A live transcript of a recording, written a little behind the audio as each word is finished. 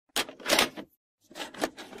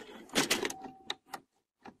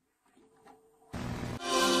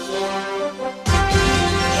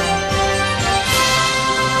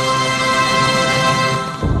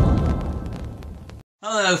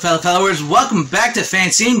Hello fellow followers, welcome back to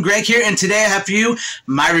FanZcene. Greg here, and today I have for you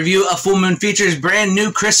my review of Full Moon Features' brand new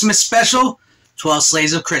Christmas special, 12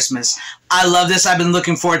 Slaves of Christmas. I love this. I've been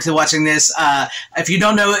looking forward to watching this. If you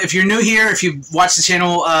don't know, if you're new here, if you've watched the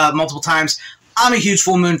channel multiple times, I'm a huge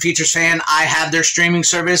Full Moon Features fan. I have their streaming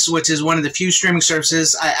service, which is one of the few streaming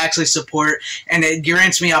services I actually support, and it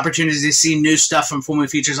grants me opportunities to see new stuff from Full Moon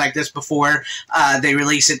Features like this before they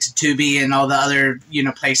release it to Tubi and all the other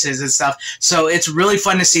places and stuff. So it's really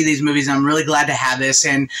fun to see these movies, and I'm really glad to have this,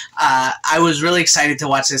 and I was really excited to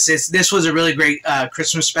watch this. This was a really great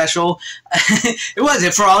Christmas special. It was,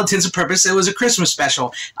 for all intents and purposes, it was a Christmas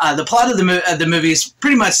special. The plot of the movie is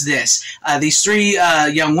pretty much this. These three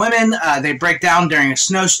young women, they break down during a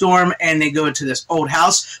snowstorm, and they go into this old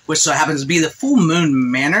house, which so happens to be the Full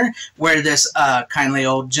Moon Manor, where this kindly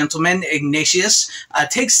old gentleman, Ignatius,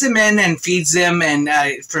 takes them in and feeds them and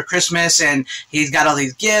for Christmas, and he's got all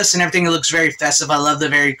these gifts and everything. It looks very festive. I love the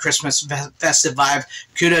very Christmas festive vibe.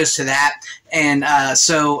 Kudos to that. And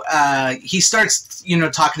so he starts,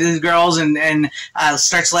 talking to the girls and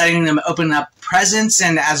starts letting them open up presents.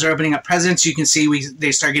 And as they're opening up presents, you can see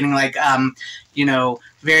they start getting like,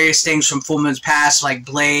 various things from Full Moon's past, like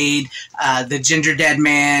Blade, the Ginger Dead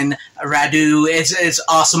Man, Radu. It's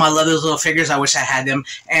awesome. I love those little figures. I wish I had them.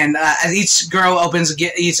 And as each girl opens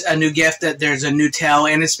a new gift, that there's a new tale,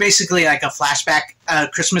 and it's basically like a flashback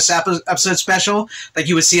Christmas episode special, like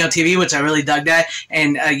you would see on TV, which I really dug that.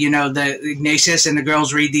 And the Ignatius and the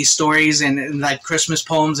girls read these stories and like Christmas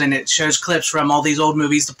poems, and it shows clips from all these old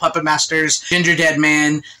movies, The Puppet Masters, Ginger Dead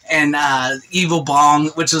Man, and Evil Bong,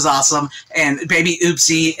 which was awesome, and Baby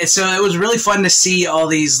Oopsie. So it was really fun to see all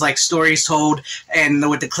these like stories told, and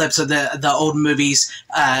with the clips of the old movies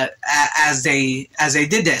as they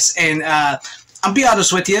did this. And I'll be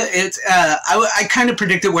honest with you, I kind of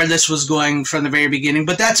predicted where this was going from the very beginning,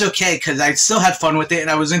 but that's okay because I still had fun with it, and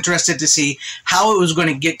I was interested to see how it was going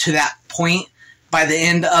to get to that point by the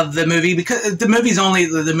end of the movie, because the movie's only,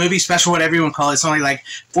 the movie special, whatever you want to call it, it's only like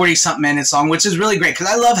 40-something minutes long, which is really great, because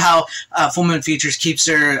I love how Full Moon Features keeps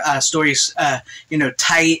their stories,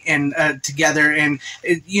 tight and together, and,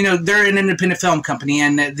 they're an independent film company,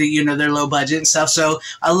 and, they're low budget and stuff, so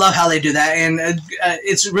I love how they do that, and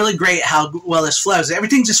it's really great how well this flows.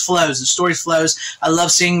 Everything just flows. The story flows. I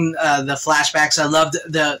love seeing the flashbacks. I loved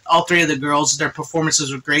all three of the girls. Their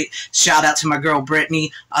performances were great. Shout out to my girl,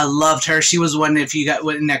 Brittany. I loved her. She was one, if you got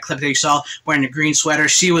in that clip that you saw, wearing a green sweater,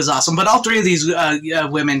 she was awesome. But all three of these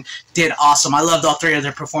women did awesome. I loved all three of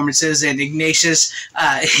their performances, and Ignatius,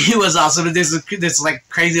 he was awesome. This like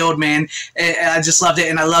crazy old man. I just loved it,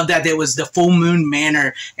 and I loved that it was the Full Moon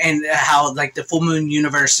Manor, and how like the Full Moon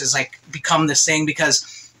universe has like become this thing.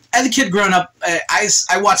 Because as a kid growing up, I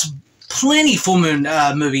watched plenty Full Moon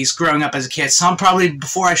movies growing up as a kid, some probably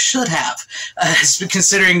before I should have,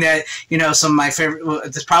 considering that, some of my favorite,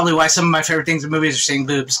 that's probably why some of my favorite things in movies are seeing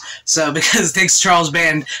boobs. So, because thanks Charles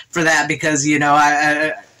Band for that, because,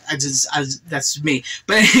 that's me.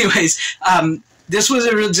 But anyways, this was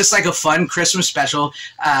just like a fun Christmas special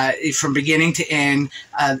from beginning to end.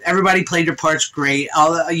 Everybody played their parts great.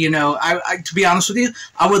 To be honest with you,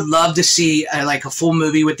 I would love to see like a full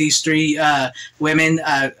movie with these three women,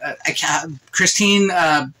 Christine,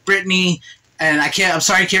 Brittany, and I'm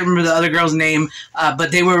sorry I can't remember the other girl's name,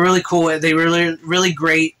 but they were really cool. They were really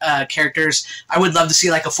great characters. I would love to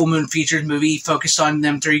see like a Full Moon Features movie focused on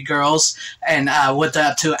them three girls, and what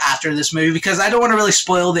they're up to after this movie, because I don't want to really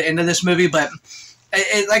spoil the end of this movie, but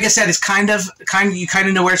like I said, it's kind of you kind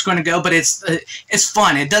of know where it's going to go, but it's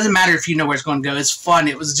fun. It doesn't matter if you know where it's going to go. It's fun.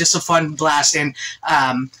 It was just a fun blast, and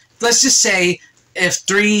let's just say, if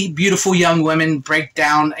three beautiful young women break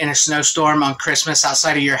down in a snowstorm on Christmas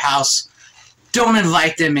outside of your house, don't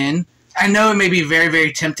invite them in. I know it may be very,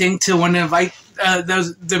 very tempting to want to invite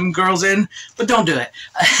them girls in, but don't do it.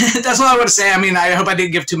 That's all I want to say. I mean, I hope I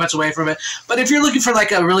didn't give too much away from it. But if you're looking for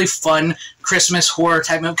like a really fun Christmas horror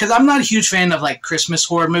type movie, because I'm not a huge fan of like Christmas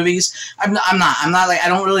horror movies. I'm not like, I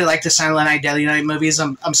don't really like the Silent Night, Deadly Night movies.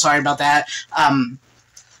 I'm sorry about that. I'm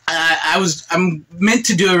meant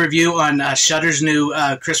to do a review on Shudder's new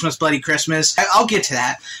Christmas Bloody Christmas. I'll get to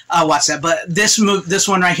that. I'll watch that. But this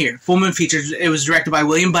one right here, Full Moon Features, it was directed by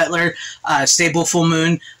William Butler, Stable Full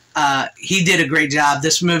Moon. He did a great job.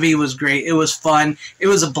 This movie was great. It was fun. It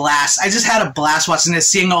was a blast. I just had a blast watching this,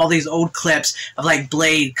 seeing all these old clips of like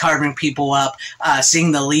Blade carving people up,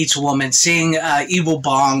 seeing the Leech Woman, seeing Evil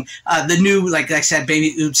Bong, the new, like I said,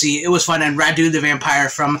 Baby Oopsie. It was fun. And Radu the Vampire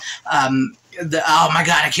from oh my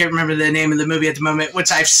god, I can't remember the name of the movie at the moment,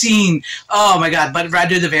 which I've seen. Oh my god, but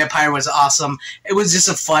Radu the Vampire was awesome. It was just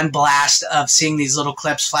a fun blast of seeing these little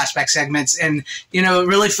clips, flashback segments, and it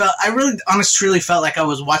really felt. I really, honestly, truly felt like I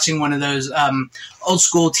was watching one of those old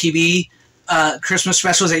school TV Christmas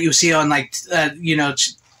specials that you see on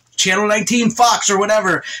Channel 19 Fox or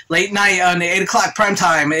whatever, late night on 8 o'clock prime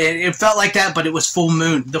time. It felt like that, but it was full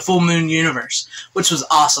moon, the full moon universe, which was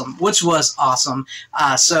awesome.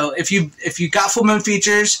 So if you got full moon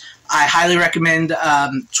features, I highly recommend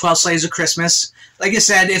 12 Slaves of Christmas. Like I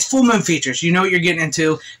said, it's full moon features. You know what you're getting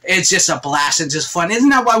into. It's just a blast and just fun. Isn't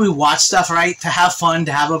that why we watch stuff, right? To have fun,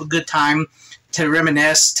 to have a good time, to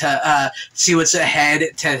reminisce, to see what's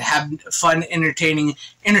ahead, to have fun,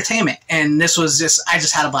 entertainment. And this was I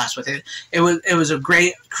just had a blast with it. It was a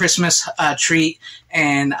great Christmas treat,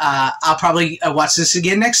 and I'll probably watch this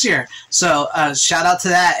again next year. So shout out to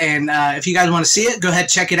that. And if you guys want to see it, go ahead,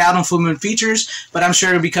 check it out on Full Moon Features. But I'm sure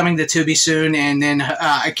it'll be coming to Tubi soon, and then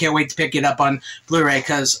I can't wait to pick it up on Blu-ray,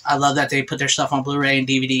 because I love that they put their stuff on Blu-ray and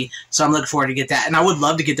DVD. So I'm looking forward to get that. And I would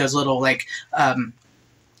love to get those little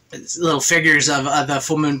little figures of the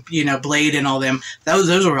full moon, blade and all them.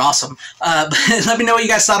 Those were awesome. But let me know what you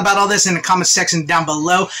guys thought about all this in the comment section down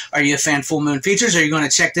below. Are you a fan of Full Moon Features? Are you going to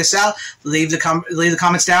check this out? Leave the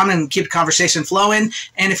comments down and keep the conversation flowing.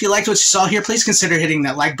 And if you liked what you saw here, please consider hitting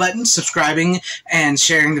that like button, subscribing, and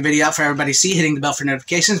sharing the video out for everybody to see, hitting the bell for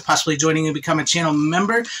notifications, possibly joining and become a channel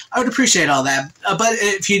member. I would appreciate all that. But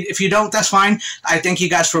if you don't, that's fine. I thank you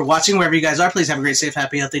guys for watching wherever you guys are. Please have a great, safe,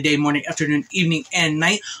 happy, healthy day, morning, afternoon, evening, and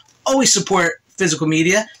night. Always support physical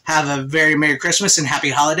media. Have a very Merry Christmas and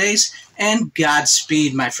Happy Holidays. And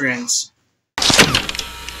Godspeed, my friends.